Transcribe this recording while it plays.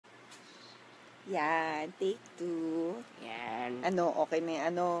Yan, take 2. Yan. Ano, okay na yung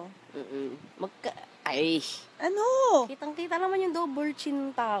ano? Ay! Ano? Kitang-kita naman yung double chin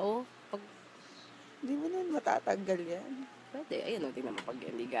ng tao. Pag, Hindi mo naman matatanggal yan. pwede, ayun, tingnan mo pag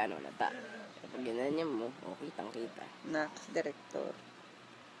hindi gano'n nata. Pag ginanyan mo, kitang-kita. Naks, director.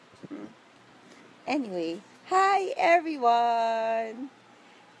 Anyway, hi everyone!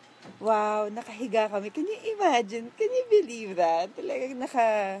 Wow, nakahiga kami. Can you imagine? Can you believe that? Talagang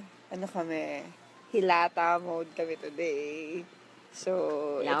kami, Hilata mode kami today.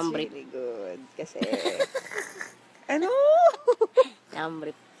 So, it's Lambrip. really good. Kasi, ano?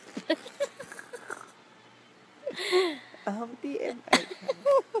 Yamrit. TMI.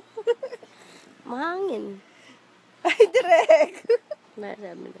 Mahangin. Ay, direct!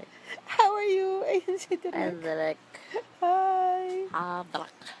 Nasabi na. How are you? Ayun si direct. Direct. Hi!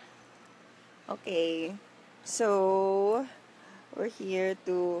 Direct. Okay. So, we're here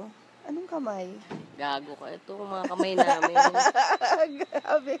to... Anong kamay? Gago ka. Ito mga kamay namin.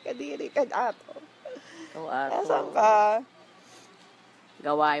 Grabe, kadiri ka ato. Ito ato. Nasaan ka?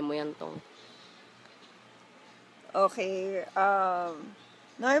 Gawain mo yan tong. Okay.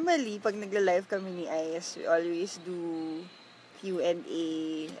 Normally, pag nagla-live kami ni Ice, we always do Q&A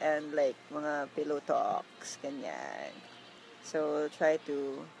and like mga pillow talks, ganyan. So, try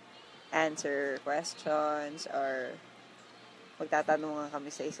to answer questions or magtatanungan kami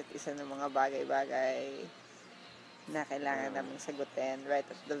sa isa't isa ng mga bagay-bagay na kailangan namin sagutin right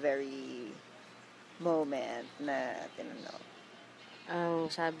at the very moment na tinanong. Ang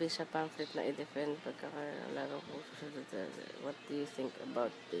sabi sa pamphlet na i-defend pagkakalaro ko sa Duterte. What do you think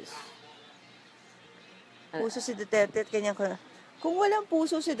about this? Puso si Duterte at kanyang... Kung walang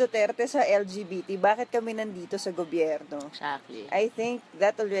puso si Duterte sa LGBT, bakit kami nandito sa gobyerno? Exactly. I think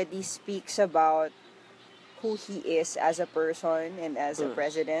that already speaks about who he is as a person and as a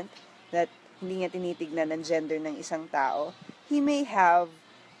president, that hindi niya tinitignan ng gender ng isang tao. He may have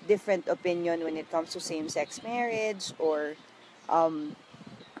different opinion when it comes to same-sex marriage or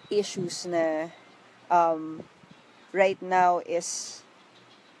issues na right now is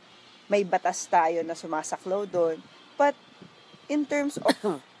may batas tayo na sumasaklaw doon. But in terms of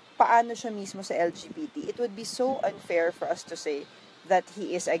paano siya mismo sa LGBT, it would be so unfair for us to say that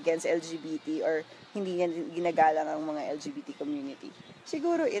he is against LGBT or hindi niya ginagalang ang mga LGBT community.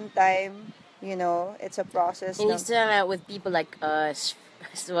 Siguro in time, you know, it's a process. He needs to hang out with people like us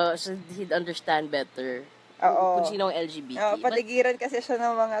so he'd understand better. Oo. Kung sino ang LGBT. Paligiran kasi siya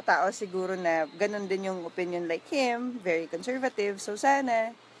ng mga tao siguro na ganun din yung opinion like him, very conservative. So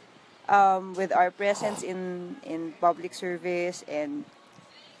sana, with our presence in public service and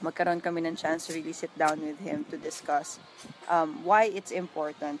magkaroon kami ng chance to really sit down with him to discuss why it's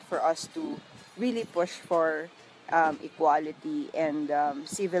important for us to really push for equality and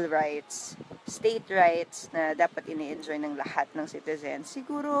civil rights, state rights na dapat ini-enjoy ng lahat ng citizens.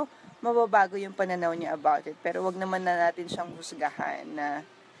 Siguro, mababago yung pananaw niya about it. Pero wag naman na natin siyang husgahan na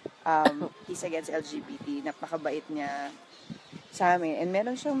he's against LGBT. Napakabait niya sa amin. And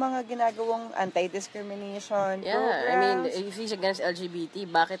meron siyang mga ginagawang anti-discrimination programs. I mean, if he's against LGBT,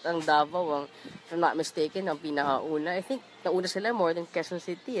 bakit ang Davao, if I'm not mistaken, ang pinakauna? I think, nauna sila more than Quezon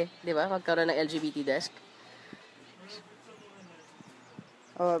City Di ba? Magkaroon ng LGBT desk.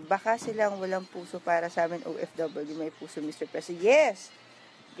 Baka silang walang puso para sa amin, OFW, may puso, Mr. President. Yes!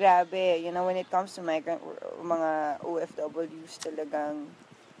 Grabe. You know, when it comes to migrant, mga OFWs talagang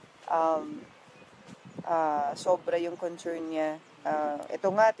sobra yung concern niya. Ito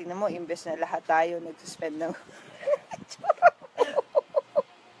nga, tingnan mo, imbes na lahat tayo nagsuspend ng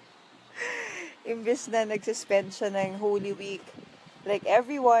imbes na nagsuspend siya ng Holy Week, like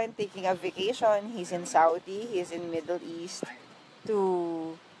everyone taking a vacation, he's in Saudi, he's in Middle East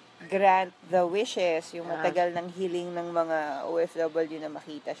to grant the wishes, yung matagal ng healing ng mga OFW na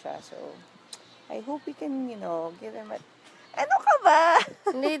makita siya. So, I hope we can, you know, give him a... Ano ka ba?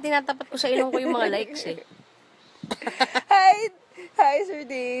 Hindi, tinatapat ko sa ilong ko yung mga likes Hi, Sir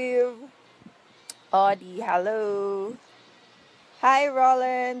Dave. Audie, hello. Hi,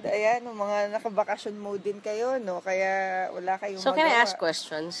 Roland. Ayan, mga nakabakasyon mode din kayo, no? Kaya wala kayong So, can I ask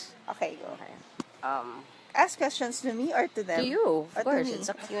questions? Okay, go. Okay. Ask questions to me or to them? To you, of course. To me? It's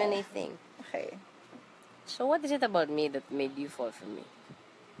a Q&A thing. Okay. So, what is it about me that made you fall for me?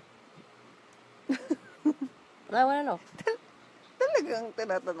 I wanna know. Talagang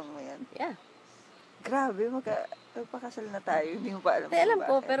tinatanong mo yan? Yeah. Grabe, magpakasal na tayo. Hindi mo pa alam. Alam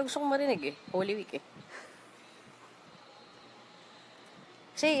ko, pero gusto ko marinig Holy Week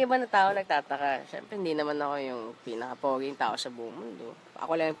Kasi iba na tao nagtataka. Siyempre, hindi naman ako yung pinaka-poging tao sa buong mundo.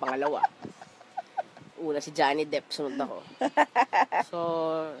 Ako lang yung pangalawa. una si Johnny Depp, sunod ako. So,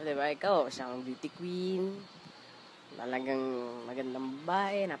 di ba, ikaw, isang beauty queen, talagang magandang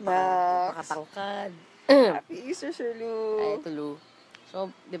babae, napakatangkad. Happy Easter, Sir Lou. Ay, ito, Lu. So,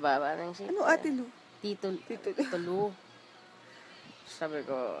 di ba, parang si... Ano ate Lou? Tito Tito. Lu. Sabi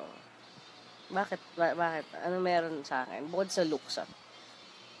ko, bakit? Ano meron sa akin? Bukod sa looks,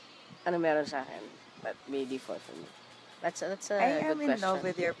 ano meron sa akin that may default for me? That's a I good am in question. love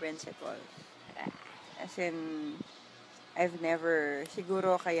with your principle. As in, I've never,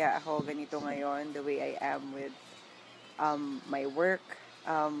 siguro kaya ako ganito ngayon, the way I am with my work,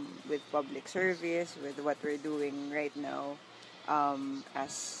 with public service, with what we're doing right now,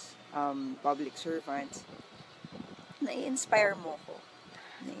 as public servants. Nai-inspire mo ko.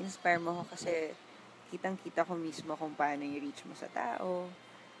 Na-inspire mo ko kasi kitang-kita ko mismo kung paano i-reach mo sa tao.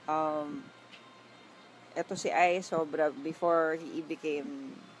 Eto si Ai, sobra, before he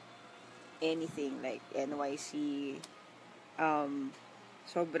became anything like NYC,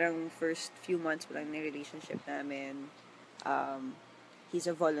 sobrang first few months pa lang ng relationship namin, he's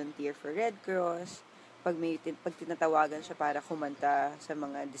a volunteer for Red Cross. Pag tinatawagan siya para kumanta sa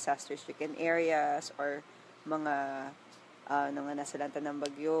mga disaster-stricken areas or mga nasalanta ng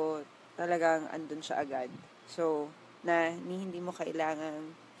bagyo, talagang andun siya agad. So, hindi mo kailangan,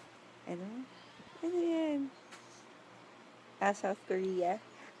 ano yan? South Korea.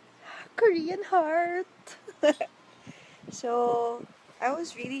 Korean heart. So, I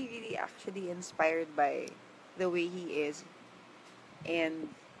was really, really actually inspired by the way he is.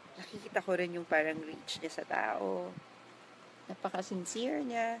 And, nakikita ko rin yung parang reach niya sa tao. Napaka-sincere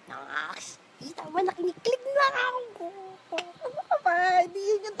niya. Nakakita ba nakiniklik na ako? Ano ka ba? Hindi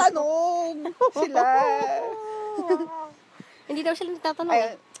yun yung tanong. Sila. Hindi daw sila nagtatanong.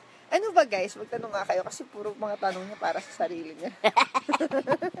 Ay, ano ba guys? Magtanong nga kayo kasi puro mga tanong niya para sa sarili niya.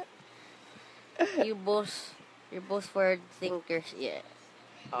 You're both forward thinkers, yeah.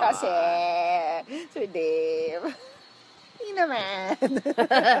 Kasi, Sir Dave. Hindi naman.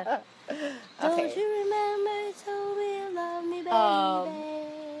 Don't you remember so you love me, baby?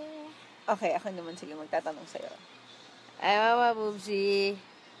 Okay, ako naman. Sige, magtatanong sa'yo. Ay, Mama Boobsy,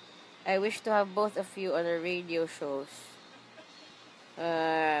 I wish to have both of you on our radio shows.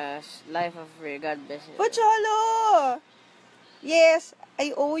 Life of Ray, God bless you. Pocholo! Yes,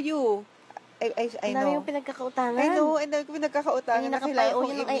 I owe you. I Ang dami know. yung pinagkakautangan. I know, and then pinagkakautangan na kailangan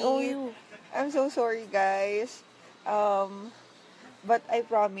kong I owe i-meet. you. I'm so sorry, guys. But I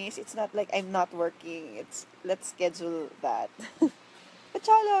promise, it's not like I'm not working. Let's schedule that.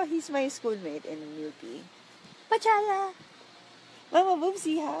 Pachalo, he's my schoolmate in UP. Pachala! Mama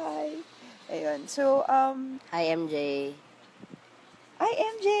Boobsy, hi! Ayun, so, Hi, MJ. Hi,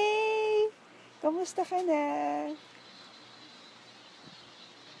 MJ! Kamusta ka na?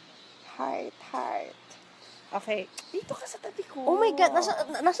 Heart. Okay, dito ka sa tabi ko. Oh my God,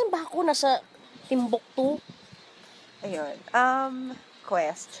 nasan ba ako? Nasa Timbuktu? Ayun,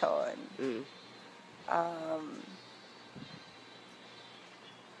 question.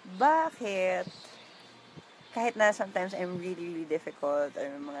 Bakit, kahit na sometimes I'm really, really difficult, or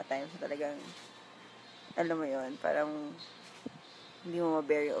mga times na talagang, alam mo yun, parang, hindi mo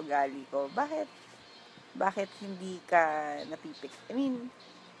mabear yung ugali ko, bakit hindi ka napipik? I mean,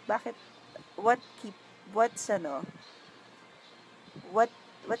 bakit, what's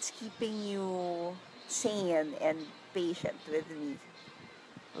keeping you sane and patient with me?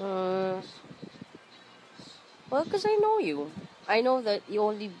 Well, because I know you. I know that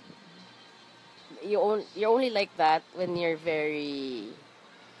you're only like that when you're very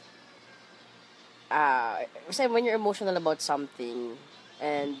when you're emotional about something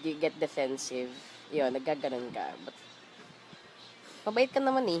and you get defensive, yun, nagkaganon ka. But mabait ka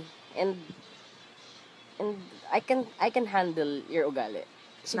naman eh. And I can handle your ugali.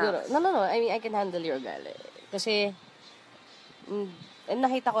 Siguro. Nice. No. I mean, I can handle your ugali. Kasi and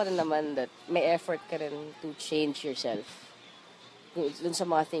nakita ko rin naman that may effort ka rin to change yourself dun sa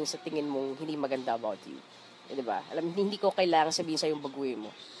mga things sa tingin mong hindi maganda about you. Eh, diba? Alam, hindi ko kailangan sabihin sa'yo yung baguhin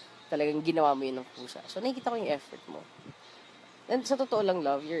mo. Talagang ginawa mo yun ng pusa. So, nakikita ko yung effort mo. And sa totoo lang,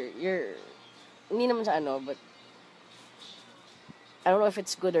 love, you're hindi naman sa but I don't know if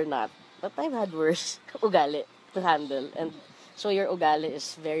it's good or not, but I've had worse ugali to handle. And so your ugali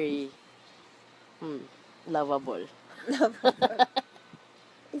is very lovable.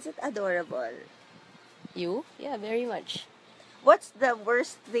 Is it adorable? You? Yeah, very much. What's the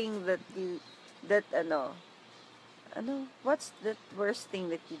worst thing what's the worst thing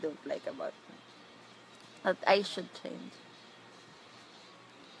that you don't like about me? That I should change?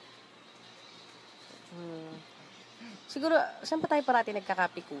 Siguro, saan pa tayo parati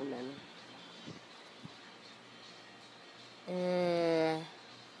nagkakapikunan?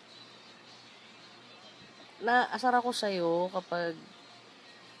 Naasar ako sa'yo kapag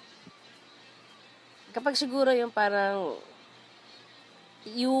siguro yung parang,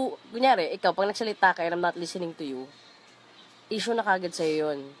 kunyari, ikaw, pag nagsalita ka and I'm not listening to you, issue na kagad sa'yo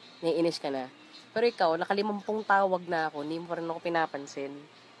yun. Naiinis ka na. Pero ikaw, nakalimampung tawag na ako, hindi mo pa rin ako pinapansin.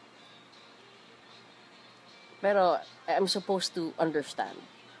 Pero, I'm supposed to understand.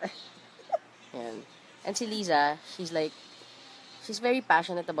 Yan. And si Liza, she's very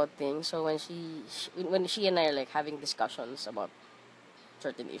passionate about things. So when she and I are like having discussions about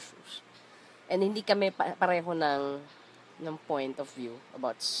certain issues, and hindi kami pareho ng point of view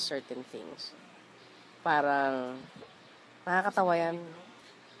about certain things, parang nakakatawa yan.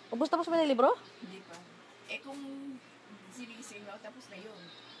 Ubus tapos mo na yung libro? Hindi pa. Kung sinising ako, tapos na yun.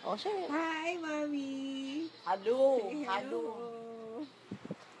 Oh, shit. Hi, Mommy! Hello.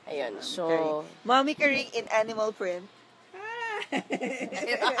 Ayun, so... Mommy Karing in animal print.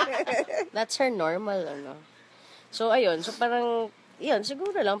 That's her normal, So, ayun. So, parang, yun,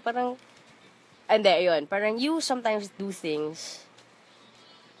 siguro lang, parang, hindi, ayun. Parang you sometimes do things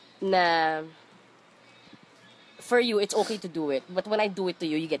na, for you, it's okay to do it. But when I do it to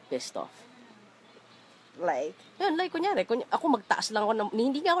you, you get pissed off. Like? Yun, like, kunyari, ako magtaas lang ako,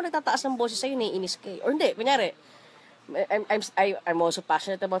 hindi nga ako nagtataas ng boses sa'yo, naiinis ka. Or hindi, kunyari, I'm also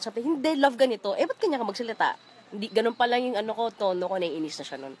passionate about something. Hindi, love ganito. Ba't kanya ka magsalita? Hindi, ganun pa lang yung tono ko, naiinis na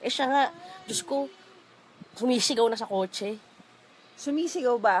siya nun. Siya nga, Diyos ko, sumisigaw na sa kotse.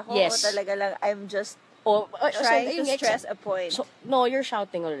 Sumisigaw ba ako? Yes. O talaga lang, I'm just Trying to stress a point? So, no, you're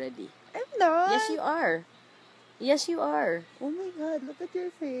shouting already. I'm not. Yes, you are. Oh my God, look at your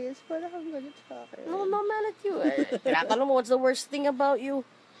face. Parang kang galit sa akin. No, I'm not mad at you. Tinatanong mo, what's the worst thing about you?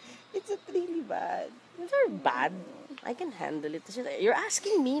 It's not really bad. It's not bad. I can handle it. You're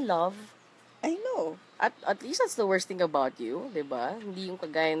asking me, love. I know. At least that's the worst thing about you, diba? Hindi yung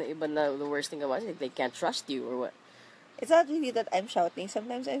kagaya ng iba na the worst thing about you, they can't trust you or what. It's not really that I'm shouting.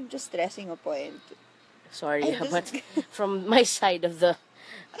 Sometimes I'm just stressing a point. Sorry, but from my side of the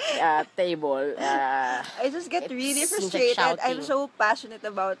table, I just get it really seems frustrated. like shouting. I'm so passionate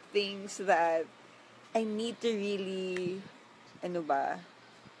about things that I need to really,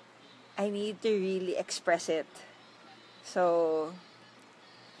 I need to really express it. So,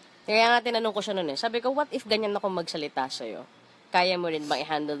 kaya nga tinanong ko siya noon Sabi ko, what if ganyan ako magsalita sa'yo? Kaya mo rin bang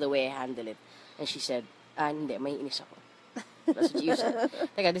i-handle the way I handle it? And she said, hindi, may inis ako. That's what you said.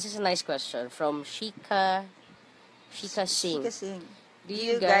 Teka, this is a nice question from Shika Singh. Shika Singh. Do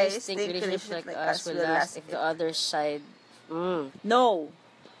you guys think relationships like us will last if the other side... No.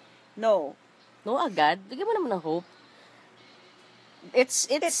 No agad? Bigyan mo naman ng hope.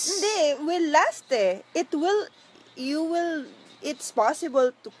 Hindi, will last it's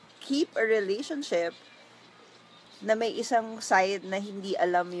possible to keep a relationship na may isang side na hindi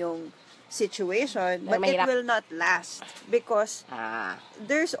alam yung situation, but it will not last because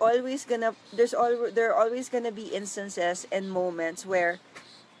there are always gonna be instances and moments where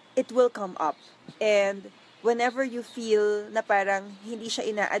it will come up, and whenever you feel na parang hindi siya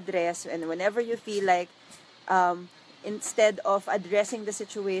ina-address, and whenever you feel like instead of addressing the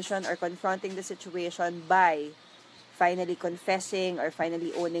situation or confronting the situation by finally confessing or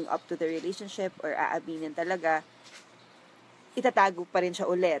finally owning up to the relationship or aaminin talaga, itatago pa rin siya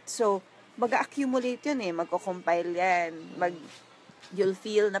ulit. So, mag-accumulate yun magko-compile yan. You'll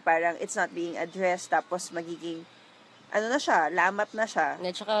feel na parang it's not being addressed, tapos magiging, lamat na siya.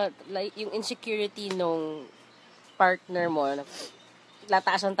 At saka, like, yung insecurity nung partner mo,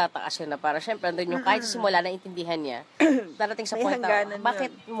 tataas yun na para syempre, andun yung kahit sa simula na intindihan niya, darating sa point na,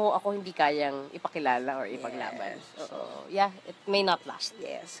 bakit mo ako hindi kayang ipakilala or ipaglaban? Yes. So, yeah, it may not last.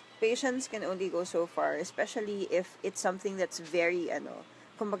 Yes. Patience can only go so far, especially if it's something that's very,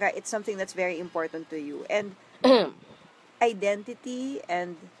 kumbaga, it's something that's very important to you. And identity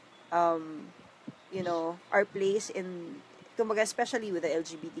and, our place in, kumbaga, especially with the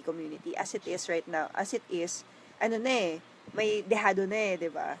LGBT community, as it is right now, may dehado na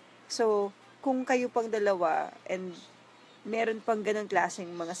diba? So, kung kayo pang dalawa and meron pang ganun klaseng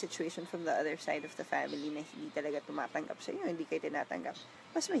mga situation from the other side of the family na hindi talaga tumatanggap sa inyo, hindi kayo tinatanggap,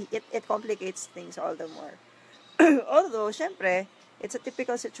 it complicates things all the more. Although, syempre, it's a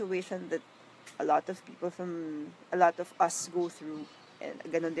typical situation that a lot of us go through, and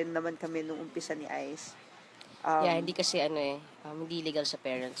ganun din naman kami nung umpisa ni Ice. Hindi kasi hindi legal sa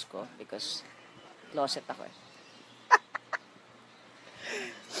parents ko because closet ako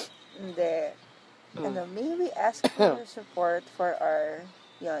Hindi. May we ask for your support for our,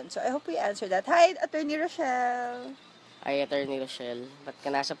 So, I hope we answer that. Hi, Attorney Rochelle! Ay, Attorney Rochelle, ba't ka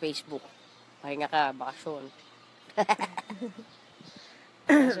nasa Facebook? Pahinga ka, bakasyon.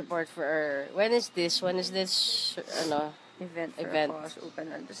 Support for our... When is this? Ano? Event for Event. a cause open.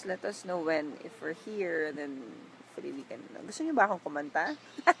 Just let us know when. If we're here, then hopefully we can... Gusto niyo ba akong kumanta?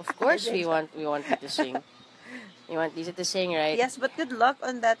 Of course, we want you to sing. You want Lisa to sing, right? Yes, but good luck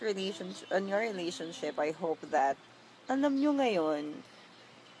on that relationship, on your relationship. I hope that, alam nyo ngayon,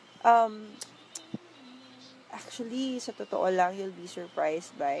 actually, sa totoo lang, you'll be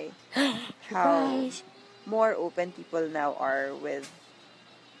surprised by how more open people now are with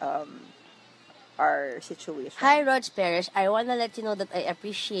our situation. Hi, Rog Perez. I wanna let you know that I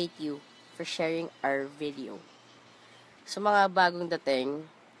appreciate you for sharing our video. Sa mga bagong dating,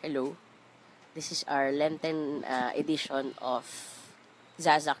 hello. This is our Lenten edition of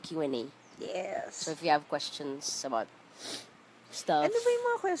Zaza Q&A. Yes. So if you have questions about stuff, Ano ba yung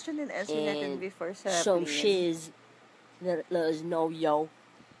mga question and answer natin before sa some plane? shiz, let us know, yo.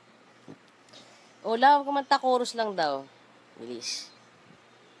 Wala, kumanta chorus lang daw. Bilis.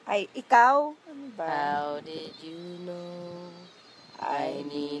 Ay, ikaw? Ano ba? How did you know I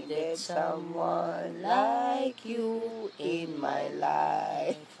needed someone like you in my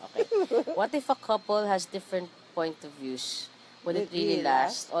life? Okay. What if a couple has different point of views? Would it really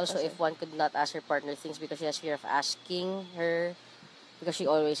last? Also, if one could not ask her partner things because she has fear of asking her because she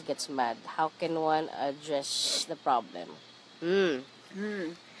always gets mad, how can one address the problem?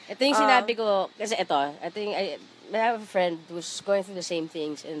 Ito yung sinabi ko, kasi I think I have a friend who's going through the same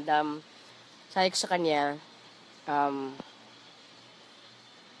things, and sabi ko sa kanya,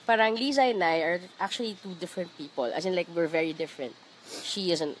 parang Lisa and I are actually two different people, as in like we're very different.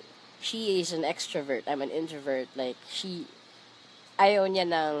 She is an extrovert, I'm an introvert. Like ayaw niya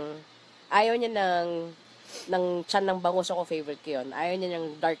ng tiyan ng bangus, ako favorite ko yun. Ayaw niya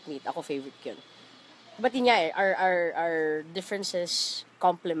ng dark meat, ako favorite ko yun. But yun nga our differences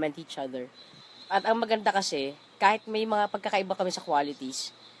complement each other. At ang maganda kasi, kahit may mga pagkakaiba kami sa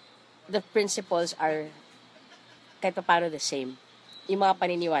qualities, the principles are kahit pa paano the same. Yung mga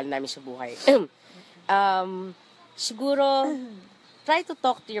paniniwala namin sa buhay. Siguro, try to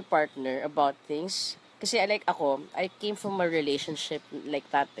talk to your partner about things. Kasi like ako, I came from a relationship like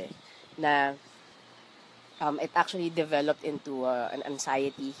that na it actually developed into an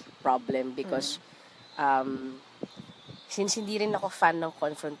anxiety problem because since hindi rin ako fan ng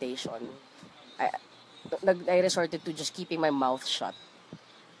confrontation, I resorted to just keeping my mouth shut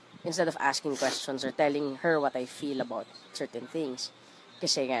instead of asking questions or telling her what I feel about certain things.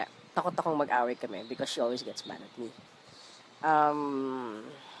 Kasi nga, takot akong mag-away kami because she always gets mad at me.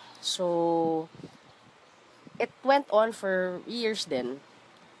 So, it went on for years din.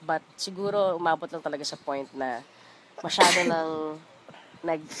 But siguro, umabot lang talaga sa point na masyado nang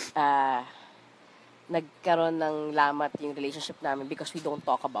nagkaroon ng lamat yung relationship namin because we don't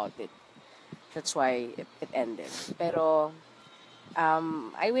talk about it. That's why it ended. Pero,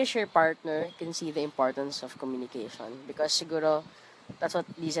 I wish your partner can see the importance of communication because siguro, that's what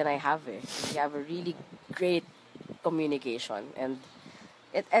Lisa and I have We have a really great communication and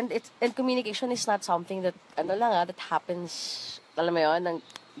communication is not something that that happens, alam mo yun,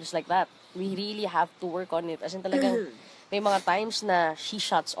 just like that. We really have to work on it. As in talagang may mga times na she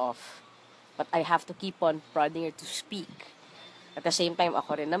shuts off but I have to keep on prodding her to speak. At the same time,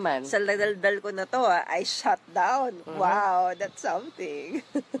 ako rin naman. Sa ladaldal ko na to, I shut down. Wow, that's something.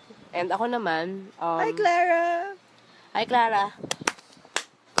 And ako naman, Hi, Clara! Hi, Clara!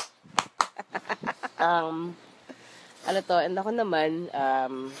 And ako naman,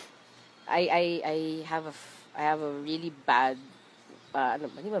 I have a really bad,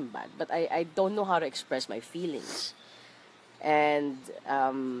 hindi man bad, but I don't know how to express my feelings. And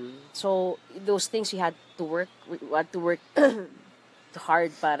so those things we had to work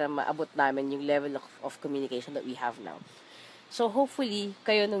hard para maabot namin yung level of communication that we have now. So hopefully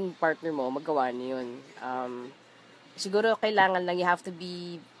kayo ng partner mo magawa niyo yun. Siguro kailangan lang you have to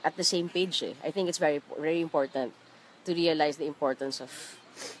be at the same page. I think it's very very important to realize the importance of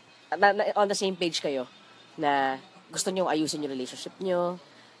on the same page kayo na gusto niyo ayusin yung relationship niyo.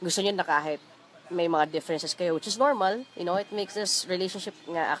 Gusto niyo na kahit may mga differences kayo, which is normal, it makes this relationship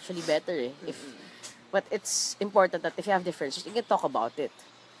nga actually better but it's important that if you have differences, you can talk about it.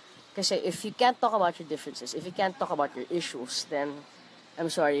 Kasi if you can't talk about your differences, if you can't talk about your issues, then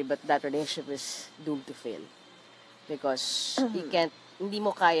I'm sorry, but that relationship is doomed to fail. Because hindi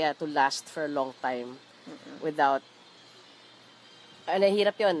mo kaya to last for a long time without,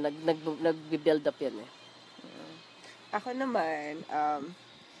 nahirap yun, nag-build up yun Ako naman,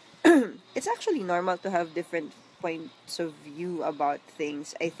 it's actually normal to have different points of view about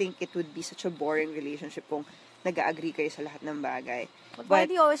things. I think it would be such a boring relationship kung nag-agree kayo sa lahat ng bagay. But why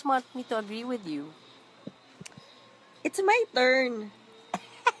do you always want me to agree with you? It's my turn.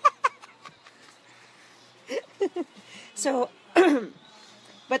 So,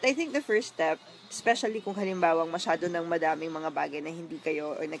 but I think the first step, especially kung halimbawang masyado ng madaming mga bagay na hindi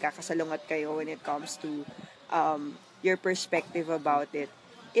kayo or nagkakasalungat kayo when it comes to your perspective about it,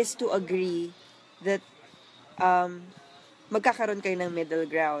 is to agree that magkakaroon kayo ng middle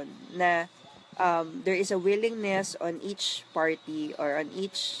ground na there is a willingness on each party or on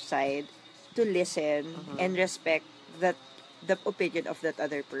each side to listen and respect that the opinion of that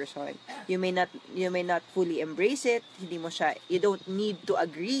other person. You may not fully embrace it, hindi mo siya, you don't need to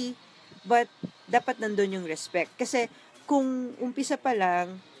agree, but dapat nandun yung respect. Kasi kung umpisa pa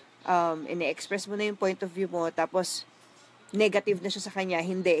lang, ini-express mo na yung point of view mo, tapos negative na siya sa kanya,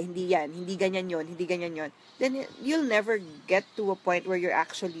 hindi yan, hindi ganyan yon, then you'll never get to a point where you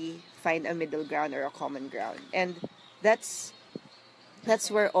actually find a middle ground or a common ground. And that's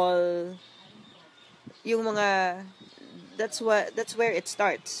where all yung mga that's where it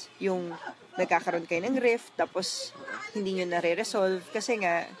starts. Yung nagkakaroon kayo ng rift, tapos hindi nyo nare-resolve kasi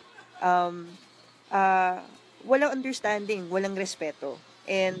nga walang understanding, walang respeto.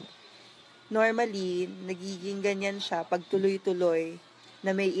 And normally, nagiging ganyan siya pag tuloy-tuloy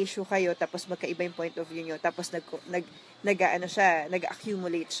na may issue kayo, tapos magkaiba yung point of view nyo, tapos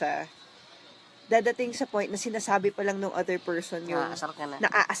nag-accumulate siya. Dadating sa point na sinasabi pa lang ng other person yung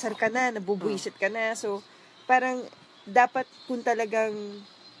naaasar ka na, nabubuisit ka na. So, parang dapat kung talagang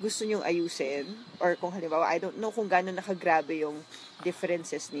gusto nyong ayusin, or kung halimbawa, I don't know kung gano'n nakagrabe yung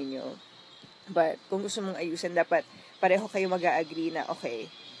differences ninyo. But kung gusto mong ayusin, dapat pareho kayo mag-agree na, okay,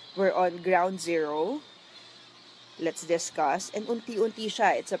 we're on ground zero. Let's discuss. And unti-unti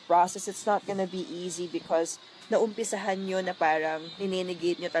siya. It's a process. It's not gonna be easy because naumpisahan nyo na parang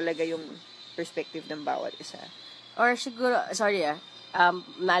ninenegate nyo talaga yung perspective ng bawat isa. Or siguro,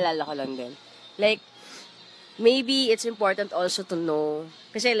 naalala ko lang din. Like, maybe it's important also to know,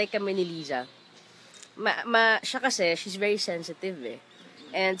 kasi like kami ni Liza, siya kasi, she's very sensitive eh.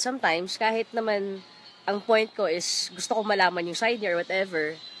 And sometimes, kahit naman, ang point ko is, gusto ko malaman yung side niya or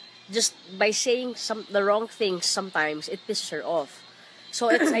whatever, just by saying the wrong things sometimes, it pisses her off. So,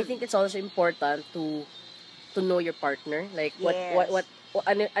 I think it's also important to know your partner. Like,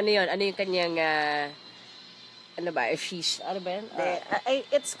 ano yung kanyang, ano ba, if she's, ano ba yan?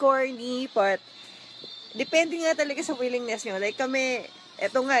 It's corny, but depende nga talaga sa willingness nyo. Like kami,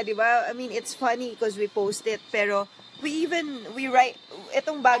 eto nga, di ba? I mean, it's funny because we post it, pero we write,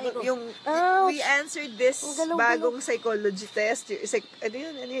 etong bago, we answered this bagong psychology test. Ano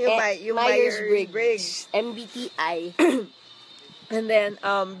yung Myers-Briggs. MBTI. And then,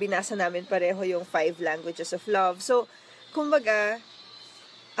 binasa namin pareho yung 5 languages of love. So, kumbaga,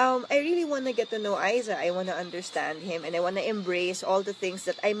 I really want to get to know Aiza. I want to understand him, and I want to embrace all the things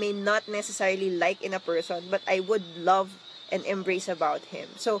that I may not necessarily like in a person, but I would love and embrace about him.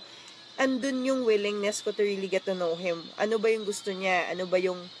 So, andun yung willingness ko to really get to know him. Ano ba yung gusto niya? Ano ba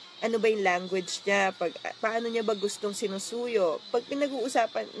yung language niya? Paano niya ba gustong sinusuyo? Pag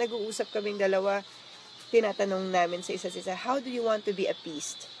nag-uusap kaming dalawa, tinatanong namin sa isa't isa, how do you want to be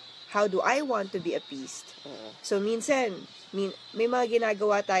appeased? How do I want to be appeased? So, minsan, may mga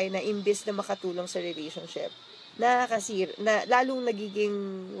ginagawa tayo na imbes na makatulong sa relationship, na lalong nagiging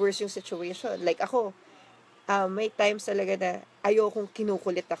worse yung situation. Like ako, may times talaga na ayokong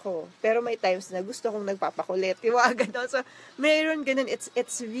kinukulit ako. Pero may times na gusto kong nagpapakulit. Yung mga ganun. So, mayroon ganun.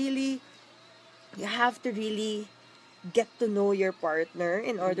 It's really, you have to really get to know your partner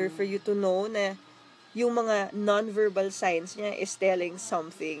in order for you to know na yung mga non-verbal signs niya is telling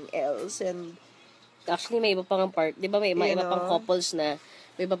something else. And actually, may iba pang part, di ba may iba pang couples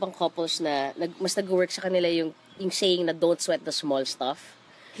na, mas nag-work sa kanila yung saying na don't sweat the small stuff.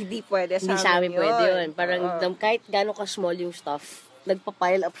 Hindi pwede sa amin yun. Hindi sa amin pwede yun. Parang kahit gano'n ka-small yung stuff,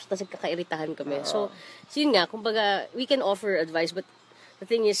 nagpa-pile up siya, tapos nagkakairitahan kami. So, yun nga, kumbaga, we can offer advice, but the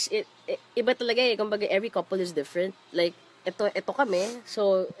thing is, iba talaga eh. Kumbaga, every couple is different. Like, ito kami,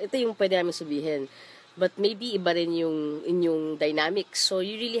 so, ito yung pwede namin sabihin. But maybe iba rin yung inyong dynamics. So,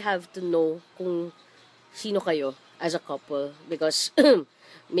 you really have to know kung sino kayo as a couple. Because,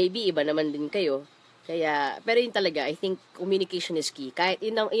 maybe iba naman din kayo. Kaya, pero yun talaga, I think communication is key. Kahit,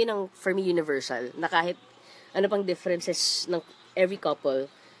 yun ang for me, universal. Na kahit ano pang differences ng every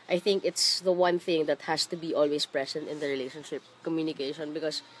couple, I think it's the one thing that has to be always present in the relationship, communication.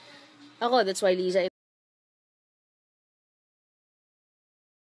 Because, that's why Liza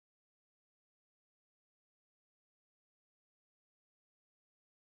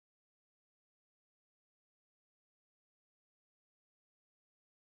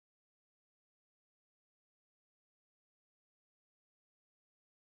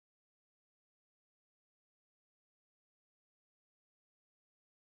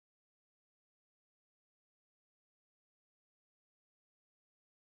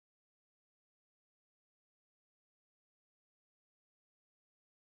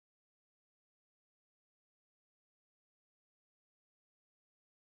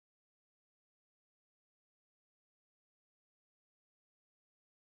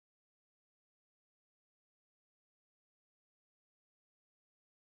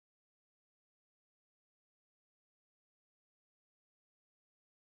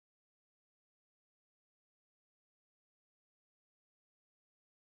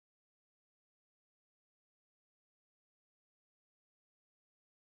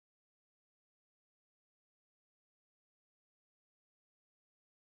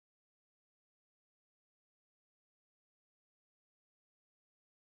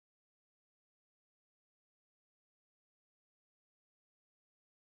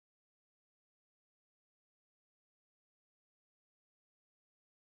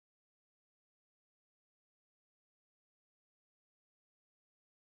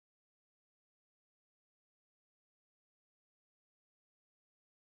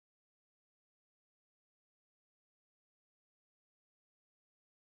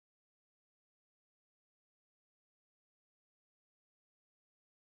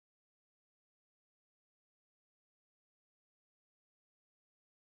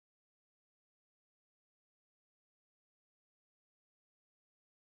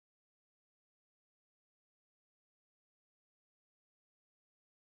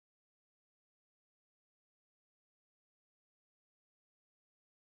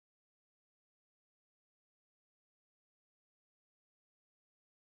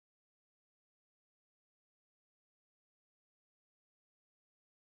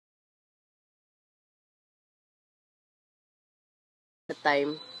the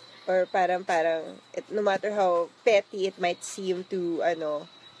time. Or parang, no matter how petty it might seem to,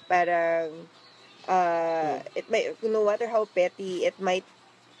 parang, no matter how petty it might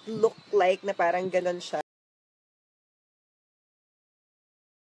look like na parang ganon siya.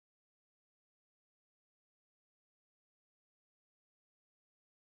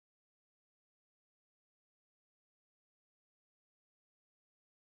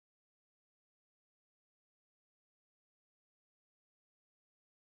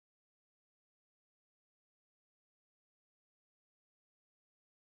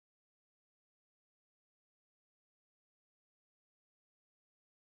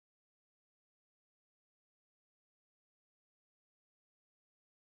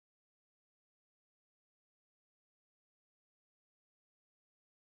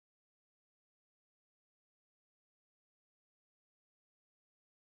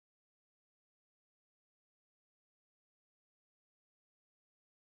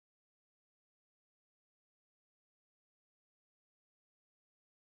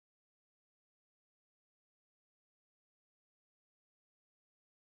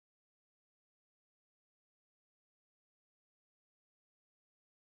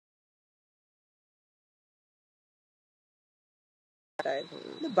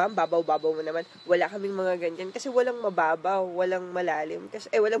 Ano ba? Ang babaw-babaw mo naman. Wala kaming mga ganyan. Kasi walang mababaw, walang malalim.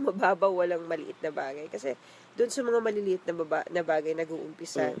 Walang mababaw, walang maliit na bagay. Kasi doon sa mga maliliit na bagay,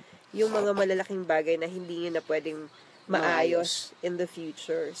 nag-uumpisa yung mga malalaking bagay na hindi nyo na pwedeng maayos in the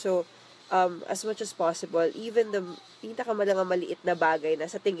future. So, as much as possible, even the maliit na bagay na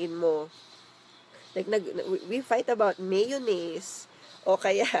sa tingin mo, like, we fight about mayonnaise, o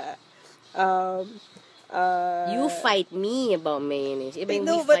kaya, You fight me about mayonnaise. Iba yung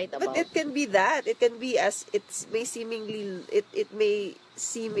we fight about. But it can be that. It can be as it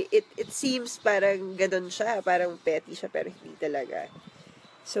seems parang ganon siya, parang petty siya, pero hindi talaga.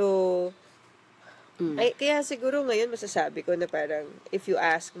 So, kaya siguro ngayon masasabi ko na parang, if you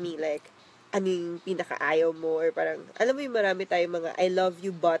ask me like, anong pinakaayaw mo, or parang, alam mo yung marami tayong mga, I love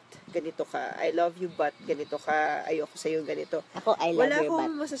you but ganito ka, I love you but ganito ka, ayoko sa'yo ganito. Ako, I love wala you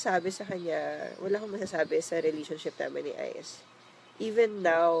but. akong masasabi sa kanya, wala akong masasabi sa relationship namin ni Ice. Even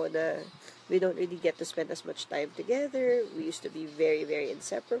now na we don't really get to spend as much time together, we used to be very, very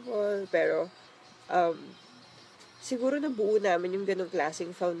inseparable, pero, siguro nabuo namin yung ganong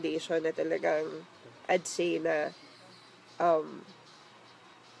klaseng foundation na talagang, I'd say na,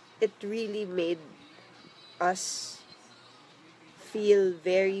 it really made us feel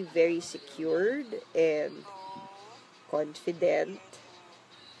very, very secured and confident.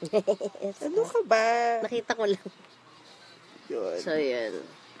 Ano ka ba? Nakita ko lang. Yun. So, yan.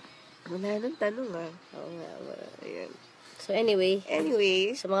 Wala nang tanong Oo nga. Ayan. So, anyway.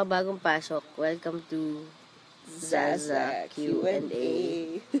 Anyways, Sa mga bagong pasok, welcome to Zaza Q&A.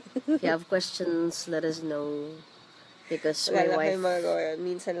 If you have questions, let us know. Because my wife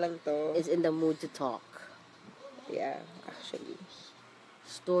minsan lang to. is in the mood to talk. Yeah, actually.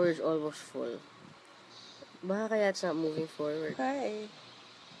 Storage almost full. Baka kaya it's not moving forward. Hi.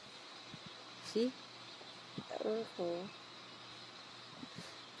 See? Okay.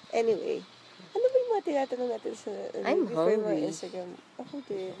 Anyway, ano ba yung mga tinatanong natin sa I'm before hungry. mga Instagram? Ako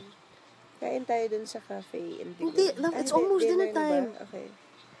din. Kain tayo dun sa cafe. Hindi, love, it's almost dinner time. Okay.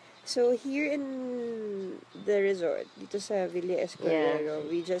 So, here in the resort, dito sa Villa Escalero,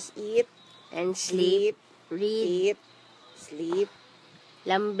 we just eat, And sleep. Read. eat, sleep.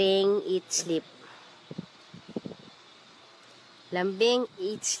 Lambing, eat, sleep. Lambing,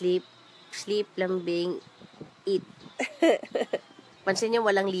 eat, sleep. Sleep, lambing, eat. Pansin niyo,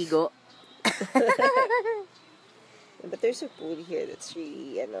 walang ligo. But there's a pool here that's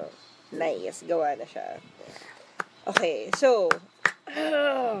really, nice. Gawa na siya. Okay, so,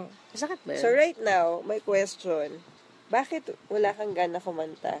 Masakit ba yun? so right now, my question, bakit wala kang gana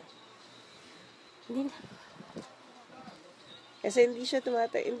kumanta? Hindi na. Kasi hindi siya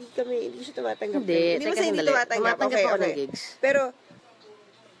tumatanggap. Hindi, Hindi mo teka sa hindi sandali. tumatanggap. Tumatanggap ako ng Okay. gigs. Pero,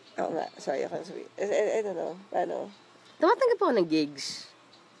 nga, sorry, ako sabi. I don't know, paano? Tumatanggap ako ng gigs.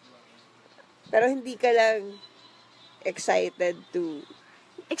 Pero hindi ka lang excited to...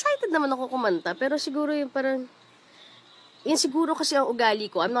 Excited naman ako kumanta, pero siguro yung parang... Yun siguro kasi ang ugali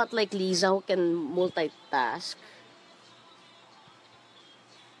ko. I'm not like Liza who can multitask.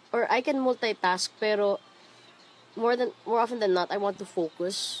 Or I can multitask, pero more often than not, I want to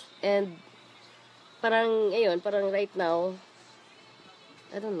focus. And parang, parang right now,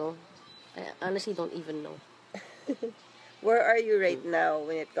 I don't know. I honestly don't even know. Where are you right now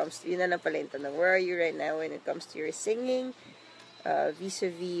when it comes to... Yun na lang pala yung tanong. Where are you right now when it comes to your singing,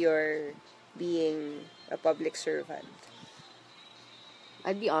 vis-a-vis your being a public servant?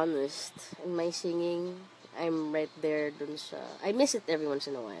 I'd be honest. In my singing, I'm right there dun sa... I miss it every once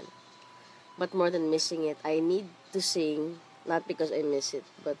in a while. But more than missing it, I need to sing, not because I miss it,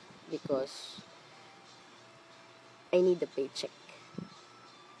 but because I need the paycheck.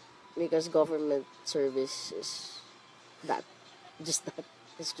 Because government service is that. Just that.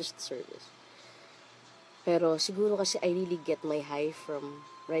 It's just service. Pero siguro kasi I really get my high from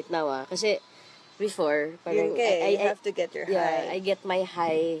right now Kasi before, parang you have to get your high. I get my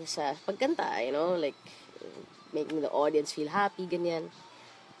high sa pagkanta, like making the audience feel happy, ganyan.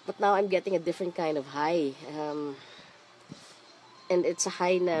 But now I'm getting a different kind of high. And it's a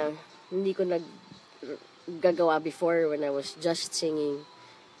high na hindi ko gagawa before when I was just singing.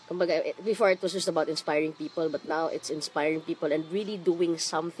 Kumbaga, before it was just about inspiring people, but now it's inspiring people and really doing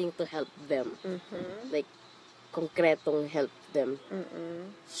something to help them. Like, konkretong help them.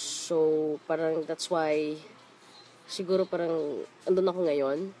 So, parang that's why, siguro parang, andun ako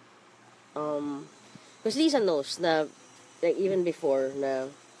ngayon. Because Lisa knows na, like, even before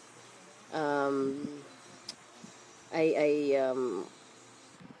na,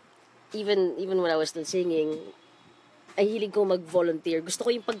 even when I was still singing, ay hilig ko mag-volunteer. Gusto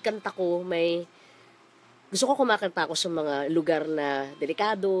ko yung pagkanta ko, gusto ko kumakanta ako sa mga lugar na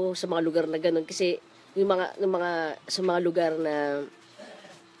delikado, sa mga lugar na ganun. Kasi, sa mga lugar na,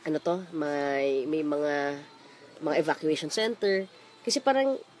 may mga evacuation center. Kasi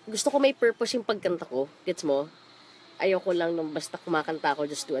parang, gusto ko may purpose yung pagkanta ko. Gets mo? Ayoko lang nung basta kumakanta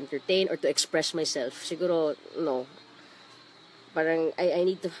ako just to entertain or to express myself. Siguro, no. Parang, I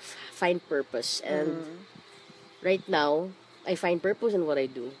need to find purpose. And, right now, I find purpose in what I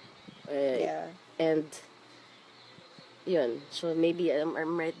do. And, yun. So, maybe I'm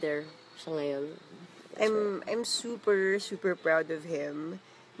right there sa ngayon. I'm super, super proud of him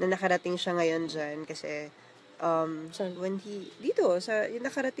na nakarating siya ngayon dyan kasi when yung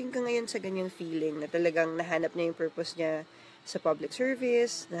nakarating ka ngayon sa ganyang feeling na talagang nahanap niya yung purpose niya sa public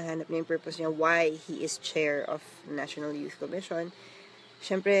service, nahanap niya yung purpose niya why he is chair of National Youth Commission.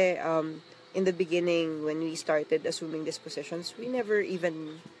 Siyempre, in the beginning, when we started assuming these positions, we never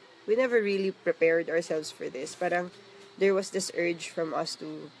really prepared ourselves for this. Parang, there was this urge from us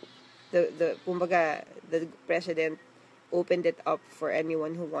to, the president opened it up for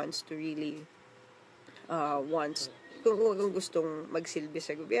anyone who wants to really, kung gustong magsilbi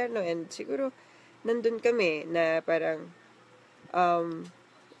sa gobyerno. And siguro, nandun kami na parang,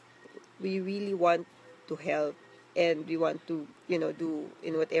 we really want to help. And we want to, do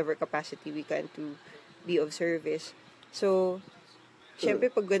in whatever capacity we can to be of service. So, syempre,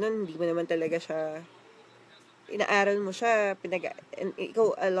 pag ganun, hindi mo naman talaga siya, inaaral mo siya, and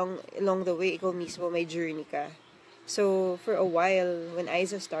ikaw, along the way, ikaw mismo, may journey ka. So, for a while, when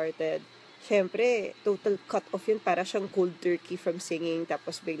Aiza started, syempre, total cut off yun, para siyang cold turkey from singing,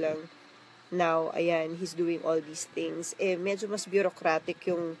 tapos biglang, now, ayan, he's doing all these things. Medyo mas bureaucratic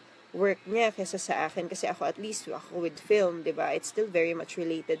yung work niya kaysa sa akin kasi ako with film, 'di ba? It's still very much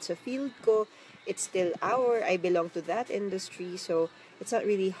related sa field ko. It's still I belong to that industry, so it's not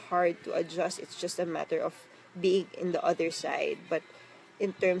really hard to adjust. It's just a matter of being in the other side. But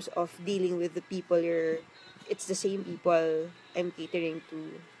in terms of dealing with the people it's the same people I'm catering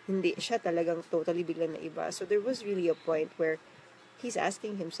to. Hindi siya talagang totally biglang na iba. So there was really a point where he's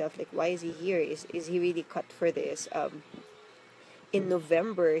asking himself like, why is he here? Is he really cut for this? In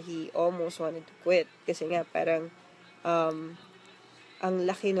November, he almost wanted to quit kasi nga parang ang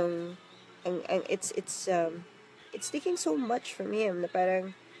laki nung it's taking so much from him na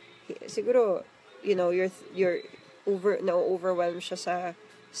parang siguro you're overwhelmed siya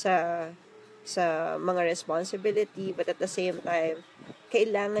sa mga responsibility, but at the same time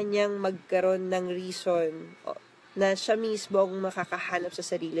kailangan niyang magkaroon ng reason na siya mismo ang makakahanap sa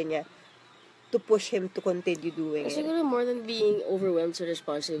sarili niya to push him to continue doing it. Siguro more than being overwhelmed sa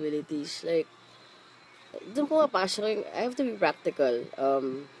responsibilities, like, doon po mapasok yung, I have to be practical.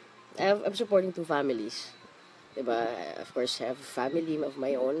 I'm supporting 2 families. Diba? Of course, I have a family of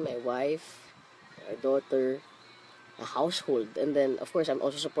my own, my wife, a daughter, a household, and then, of course, I'm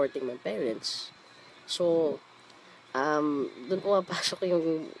also supporting my parents. So, doon po mapasok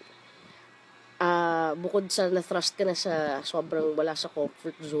yung, bukod sa na-thrust ka na sa sobrang wala sa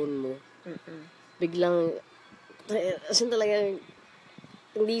comfort zone mo, biglang as in talagang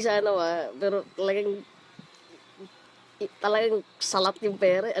hindi sa pero talagang salat yung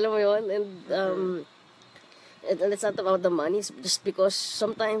pera, alam mo yun, and it's not about the money, it's just because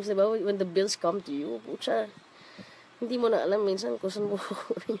sometimes, diba, when the bills come to you, pucha, hindi mo na alam minsan kung saan mo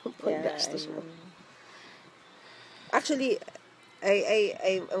yung paggastos mo. Actually,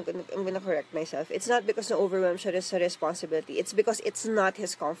 I'm gonna correct myself. It's not because na-overwhelm siya sa responsibility. It's because it's not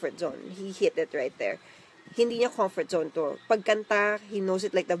his comfort zone. He hit it right there. Hindi niya comfort zone to. Pagkanta, he knows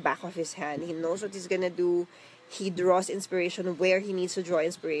it like the back of his hand. He knows what he's gonna do. He draws inspiration where he needs to draw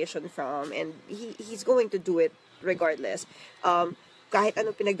inspiration from, and he's going to do it regardless. Kahit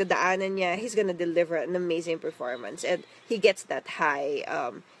anong pinagdadaanan niya, he's gonna deliver an amazing performance. And he gets that high.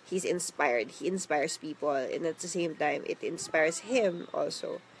 He's inspired. He inspires people. And at the same time, it inspires him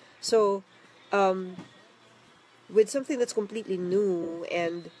also. So, with something that's completely new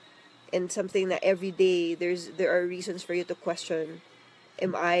and something that every day there are reasons for you to question,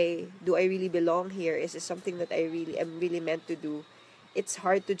 do I really belong here? Is this something that I really am really meant to do? It's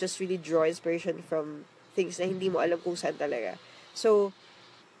hard to just really draw inspiration from things na hindi mo alam kung saan talaga. So,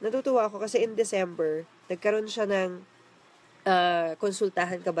 natutuwa ako kasi in December, nagkaroon siya ng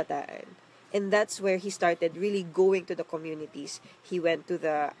konsultahan kabataan. And that's where he started really going to the communities. He went to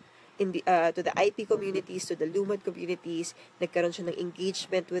the IP communities, to the Lumad communities. Nagkaroon siya ng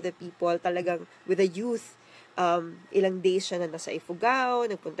engagement with the people, talagang with the youth. Ilang days siya na nasa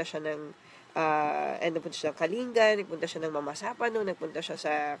Ifugao, nagpunta siya ng Kalinga, nagpunta siya ng Mamasapano, nagpunta siya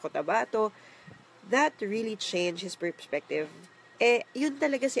sa Cotabato. That really changed his perspective. Yun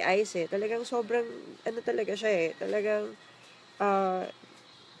talaga si Ice Talagang sobrang, talaga siya Talagang,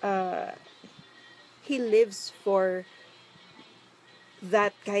 he lives for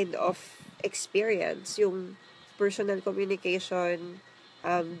that kind of experience. Yung personal communication,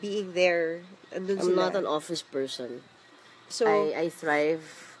 being there, andun I'm sila. not an office person. So, I thrive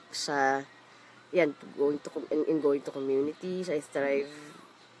sa going to communities. I thrive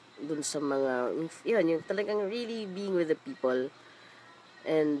dun sa mga yung talagang really being with the people.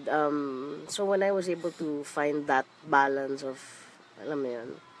 And so when I was able to find that balance of, alam mo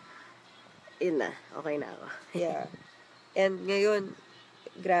yun na, okay na ako. yeah. And ngayon,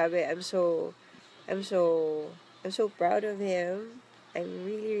 grabe, I'm so proud of him. I'm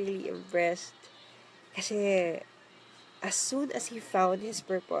really, really impressed. Kasi, as soon as he found his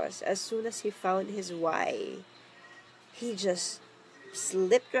purpose, as soon as he found his why, he just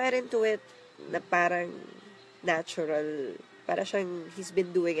slipped right into it na parang natural. Para siyang, he's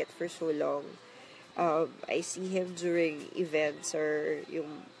been doing it for so long. I see him during events or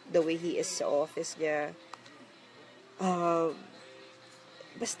the way he is sa office niya.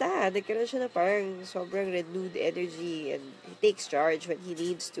 Basta, nagkaroon siya na parang sobrang renewed energy, and he takes charge when he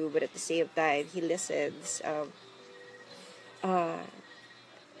needs to, but at the same time, he listens. I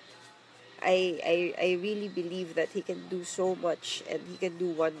really believe that he can do so much and he can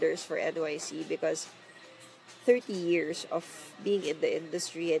do wonders for NYC, because 30 years of being in the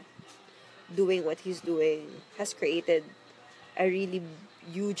industry and doing what he's doing has created a really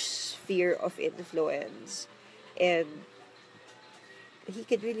huge sphere of influence, and he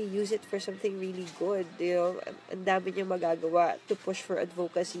could really use it for something really good. Ang dami niyang magagawa to push for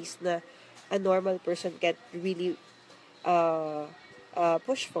advocacies na a normal person can't really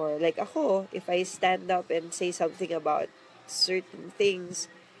push for. Like ako, if I stand up and say something about certain things,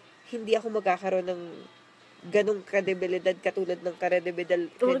 hindi ako magkakaroon ng ganong kredibilidad katulad ng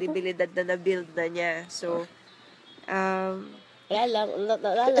kredibilidad na na-build na niya. So, Wala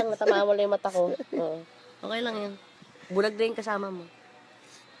lang, natamaan mo lang yung mata ko. Okay lang yan. Bulag din kasama mo.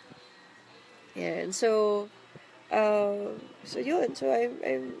 yeah. So yun. So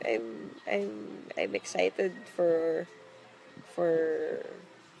I'm excited for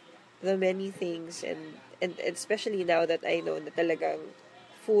the many things, and especially now that I know na talagang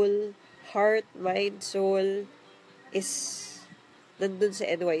full heart, mind, soul is nandun sa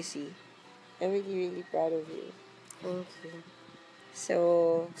NYC. I'm really, really proud of you. Thank you.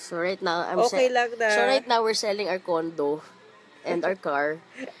 So right now, lang na. So right now, we're selling our condo and our car,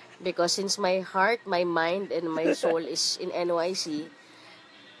 because since my heart, my mind, and my soul is in NYC,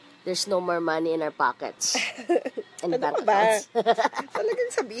 there's no more money in our pockets and bank accounts. Talagang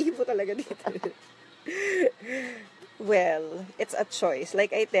sabihin mo talaga dito. Well, it's a choice. Like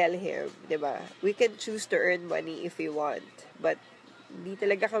I tell him, di ba? We can choose to earn money if we want. But, di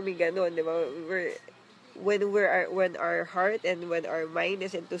talaga kami ganun, di ba? When our heart and when our mind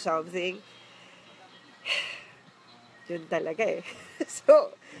is into something, yun talaga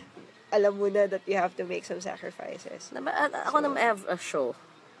So, alam mo na that you have to make some sacrifices. Ako naman have a show.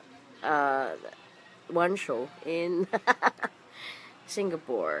 One show in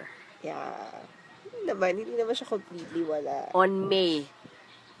Singapore. Yeah. Hindi naman siya completely wala. On May.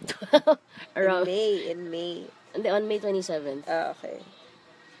 In May. Hindi, on May 27th. Okay.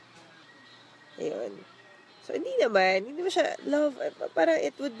 Ayun. So, hindi naman siya, love, parang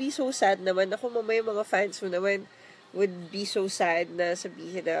it would be so sad naman. Ako mamaya mga fans mo naman, would be so sad na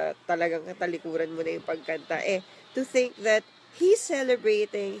sabihin na talagang katalikuran mo na yung pagkanta. To think that he's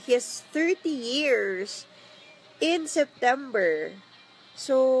celebrating his 30 years in September.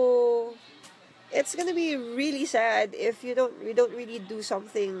 So, it's gonna be really sad if we don't really do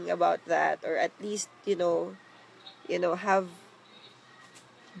something about that, or at least, do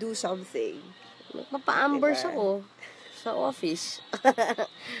something. Magpapa-ambers Diba? ako sa office.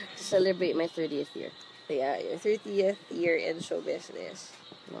 To celebrate my 30th year. Yeah, your 30th year in show business.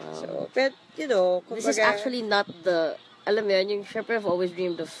 Wow. So, but, This is actually not the, alam mo yun, yung syempre I've always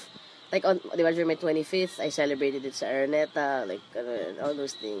dreamed of, like, di ba, during my 25th, I celebrated it sa Araneta, like, all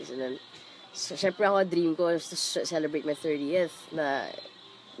those things. And then, so, syempre ako, dream ko is to celebrate my 30th na,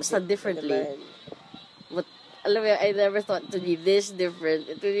 basta differently. But, alam mo yun, I never thought to be this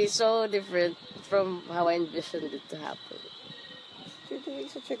different. It would be so different from how I envisioned it to happen. You're doing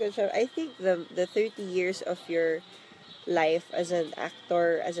such a good job. I think the 30 years of your life as an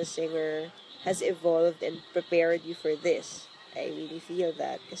actor, as a singer, has evolved and prepared you for this. I really feel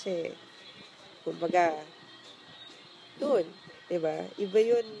that. Kasi, kumbaga, doon, diba?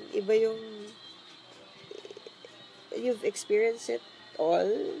 Iba yung, you've experienced it all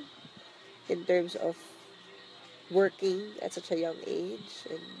in terms of working at such a young age,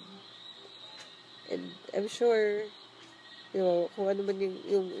 and I'm sure, kung ano man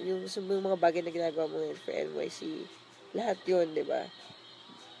yung sa mga bagay na ginagawa mo ngayon for NYC, lahat yun, di ba?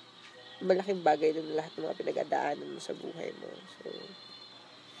 Malaking bagay dun lahat ng mga pinag-adaanan mo sa buhay mo. So,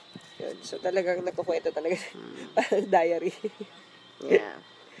 yun. So, talagang nakukwento talaga parang diary. Yeah.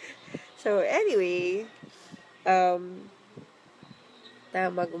 So, anyway,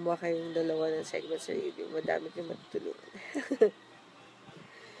 tama, gumawa kayong dalawa ng segment sa radio. Madami kayong matutulungan.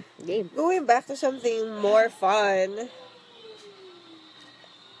 Game. Going back to something more fun,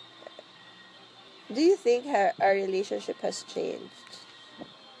 do you think our relationship has changed?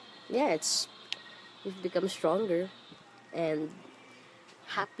 Yeah, we've become stronger and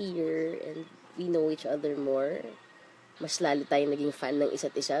happier, and we know each other more. Mas lalo tayong naging fan ng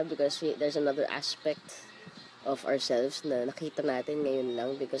isa't isa because there's another aspect of ourselves na nakita natin ngayon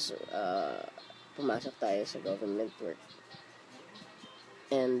lang because pumasok tayo sa government work.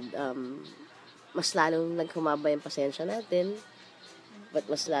 And mas lalong naghumaba yung pasensya natin, but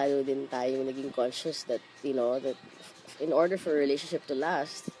mas lalo din tayong naging conscious that, that in order for a relationship to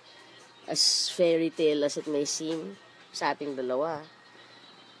last, as fairy tale as it may seem sa ating dalawa,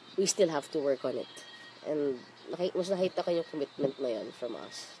 we still have to work on it. And mas nakita ko yung commitment na yan from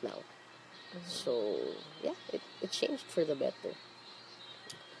us now. So, yeah, it changed for the better.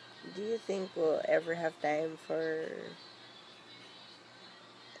 Do you think we'll ever have time for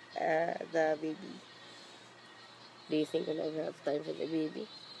the baby? Do you think we'll ever have time for the baby?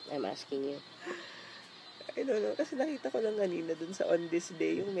 I'm asking you. I don't know. Kasi nakita ko lang kanina dun sa On This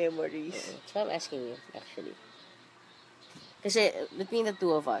Day, yung memories. So I'm asking you, actually. Kasi between the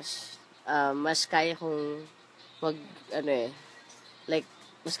two of us, mas kaya kong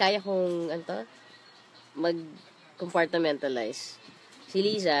mas kaya kong, mag-compartmentalize. Si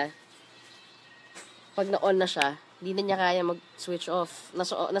Liza, pag na-on na siya, hindi na niya kaya mag-switch off.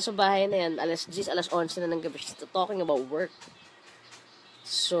 Nasa bahay na yan, alas 10, alas 11 na ng gabi. She's talking about work.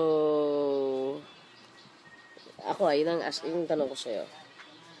 So, ako, yun yung tanong ko sa'yo.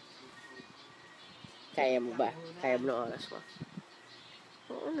 Kaya mo ba? Kaya mo ng oras mo?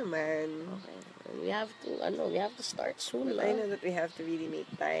 Oo naman. Okay. We have to start soon. I know that we have to really make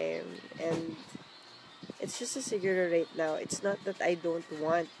time. And it's just a siguro right now. It's not that I don't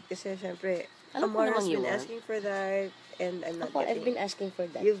want. Kasi syempre, Alam ko Amara's namang been asking for that. And I'm not getting I've been asking for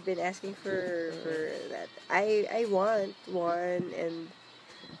that. You've been asking for that. I want one, and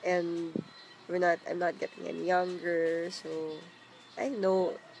I'm not getting any younger, so I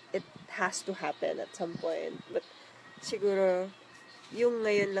know it has to happen at some point. But siguro yung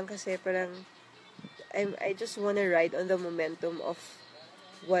ngayon lang kasi parang I just wanna ride on the momentum of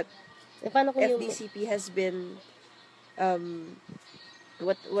what Paano kung FDCP has been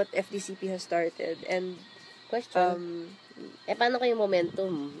what FDCP has started, and question, paano kayo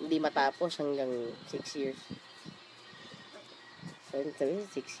momentum hindi matapos hanggang 6 years?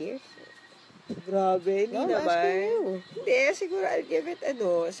 6 years? grabe, hindi No, I'm naman. asking you. Hindi, siguro I'll give it,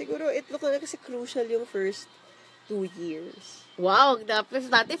 siguro it look na kasi crucial yung first 2 years. Wow, dapat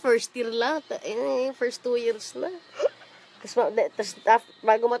dati first year lang. First 2 years na. Tapos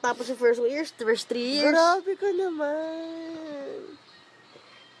bago matapos yung first 2 years, first 3 years. Grabe ka naman.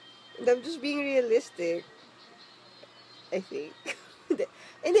 And I'm just being realistic, I think.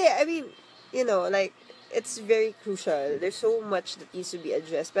 Hindi, I mean, like, it's very crucial. There's so much that needs to be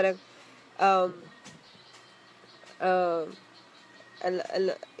addressed. Parang, um,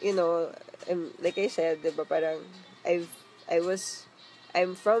 you know, like I said, diba, parang, I've, I was,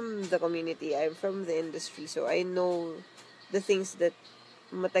 I'm from the community, I'm from the industry, so I know the things that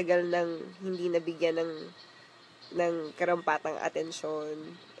matagal nang hindi nabigyan ng karampatang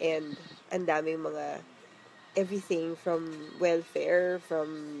atensyon, and ang daming mga everything from welfare,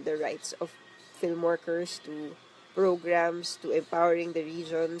 from the rights of film workers to programs, to empowering the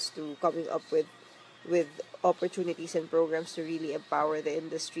regions, to coming up with opportunities and programs to really empower the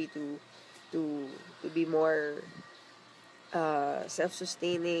industry to to be more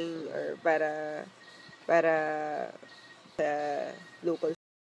self-sustaining, or para sa local.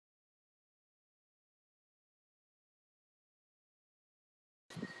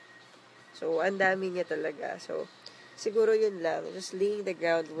 So, ang dami niya talaga. So, siguro yun lang. Just laying the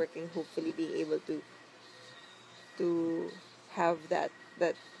groundwork and hopefully being able to have that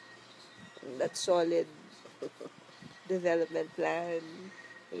solid development plan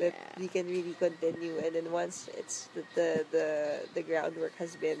that Yeah. we can really continue. And then once it's the groundwork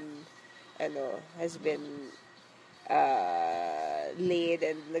has been laid,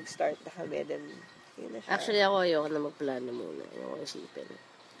 and nag-start na kami, then yun na siya. Actually, ako ayoko na magplano muna. Ayoko isipin.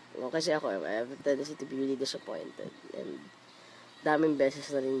 Kasi ako, I have a tendency to be really disappointed. And daming beses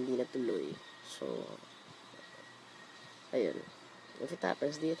na rin hindi natuloy. So, ayun. If it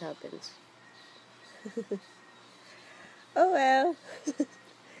happens, it happens. Oh well.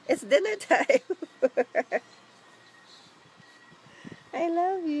 It's dinner time. I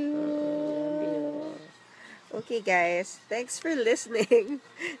love you. Love you. Okay guys, thanks for listening.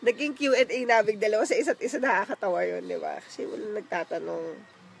 Naging Q&A namin dalawa sa isa't isa, nakakatawa yun, di ba? Kasi walang nagtatanong.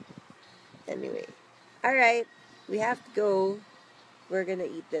 Anyway. Alright, we have to go. We're gonna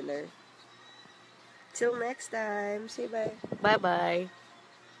eat dinner. Till next time. Say bye. Bye-bye.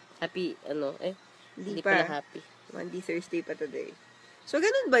 Happy, Hindi hindi pa. pala happy. Monday, Thursday pa today. So,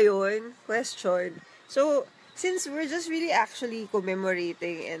 ganun ba yun? Question. So, since we're just really actually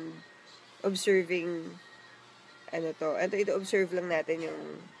commemorating and observing, ito-observe lang natin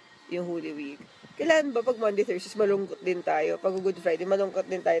yung Holy Week. Kailan ba pag Monday, Thursday, malungkot din tayo? Pag Good Friday, malungkot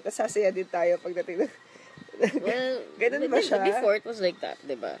din tayo. Tapos sasaya din tayo pagdating ng... Well, Ganun ba siya? before it was like that,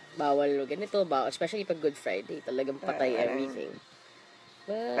 diba? Bawal ganito, especially pag Good Friday, talagang patay everything.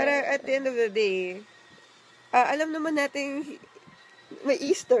 But, Parang at the end of the day, alam naman natin may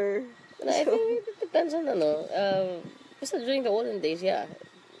Easter. I think it depends on, basta during the olden days, yeah.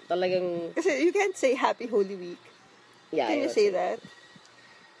 Talagang, Kasi you can't say Happy Holy Week. yeah. Can you say that?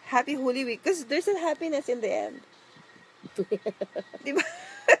 Happy Holy Week. Because there's a happiness in the end. Diba?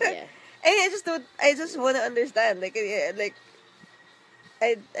 Yeah. And I just want to understand.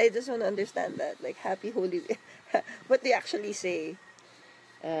 I just want to understand that. Like, Happy Holy Week. What they actually say.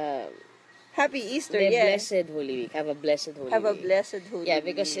 Happy Easter, The yeah. blessed Holy Week. Have a blessed Holy Have a Week. blessed Holy Yeah, Week.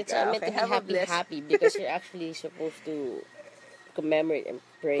 because it's Ah, meant to okay. be Have a happy because you're actually supposed to commemorate and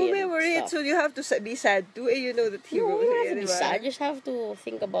pray Commemorate, and so stuff. you have to be sad too. And you know that he No, wrote you don't it, have to be diba? sad. You just have to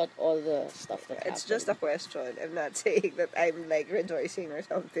think about all the stuff that It's happened. just a question. I'm not saying that I'm like rejoicing or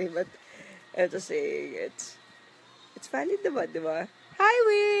something, but I'm just saying it's valid naman, diba? Hi,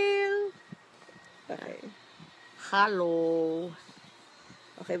 Will! Okay. Hello.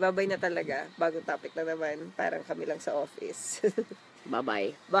 Okay, babay na talaga. Bagong topic na naman. Parang kami lang sa office.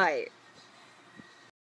 Bye-bye. Bye!